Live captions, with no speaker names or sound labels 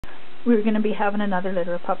we were going to be having another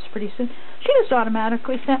litter of pups pretty soon. She just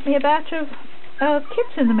automatically sent me a batch of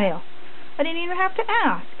kits in the mail. I didn't even have to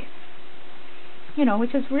ask. You know,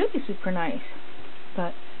 which is really super nice.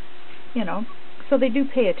 But, you know, so they do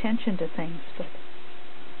pay attention to things. But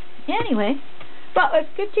anyway, well, it's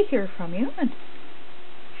good to hear from you. And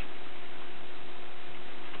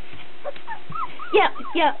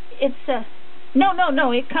yeah, it's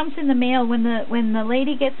no, it comes in the mail when the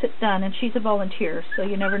lady gets it done, and she's a volunteer, so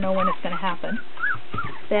you never know when it's going to happen.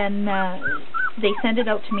 Then they send it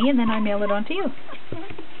out to me, and then I mail it on to you.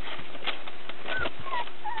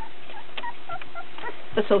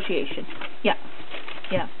 Association. Yeah.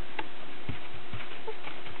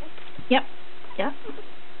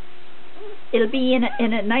 It'll be in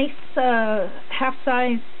a nice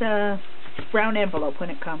half-size brown envelope when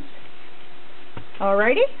it comes.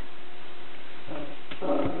 Alrighty?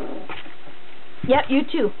 Yep, you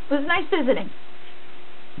too. It was nice visiting.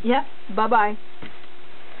 Yep, bye-bye.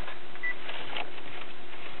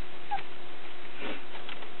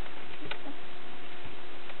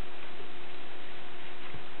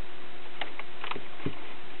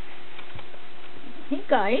 Hey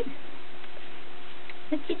guys,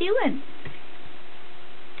 what you doing?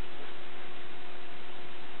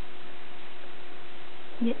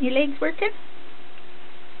 Getting your legs working?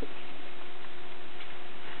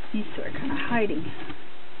 These two are kind of hiding.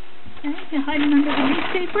 You're hiding under the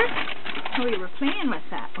newspaper? Oh, you were playing with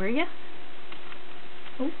that, were you?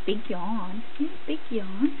 Oh, big yawn. Big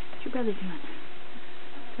yawn. What's your brother doing?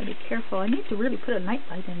 Gotta be careful. I need to really put a night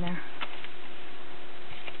light in there.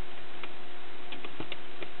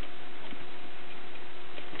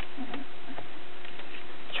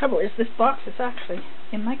 The trouble is, this box is actually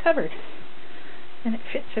in my cupboard, and it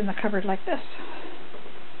fits in the cupboard like this.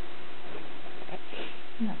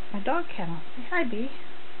 No, my dog kennel. Say hi, Bee.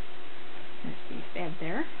 There's Bee's bed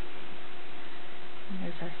there. And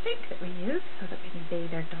there's our sink that we use so that we can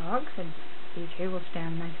bathe our dogs, and BJ will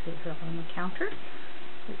stand nicely here on the counter.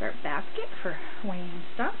 There's our basket for weighing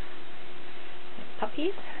stuff. There's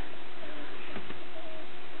puppies.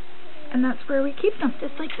 And that's where we keep them,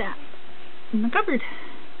 just like that, in the cupboard.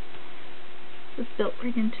 This is built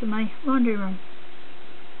right into my laundry room.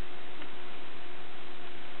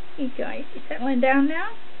 Hey guys, you settling down now?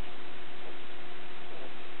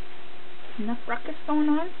 Enough ruckus going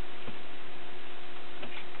on?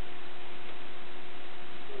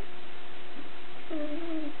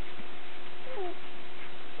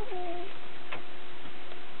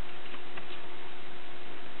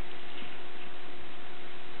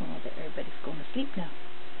 Oh, everybody's going to sleep now.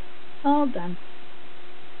 All done.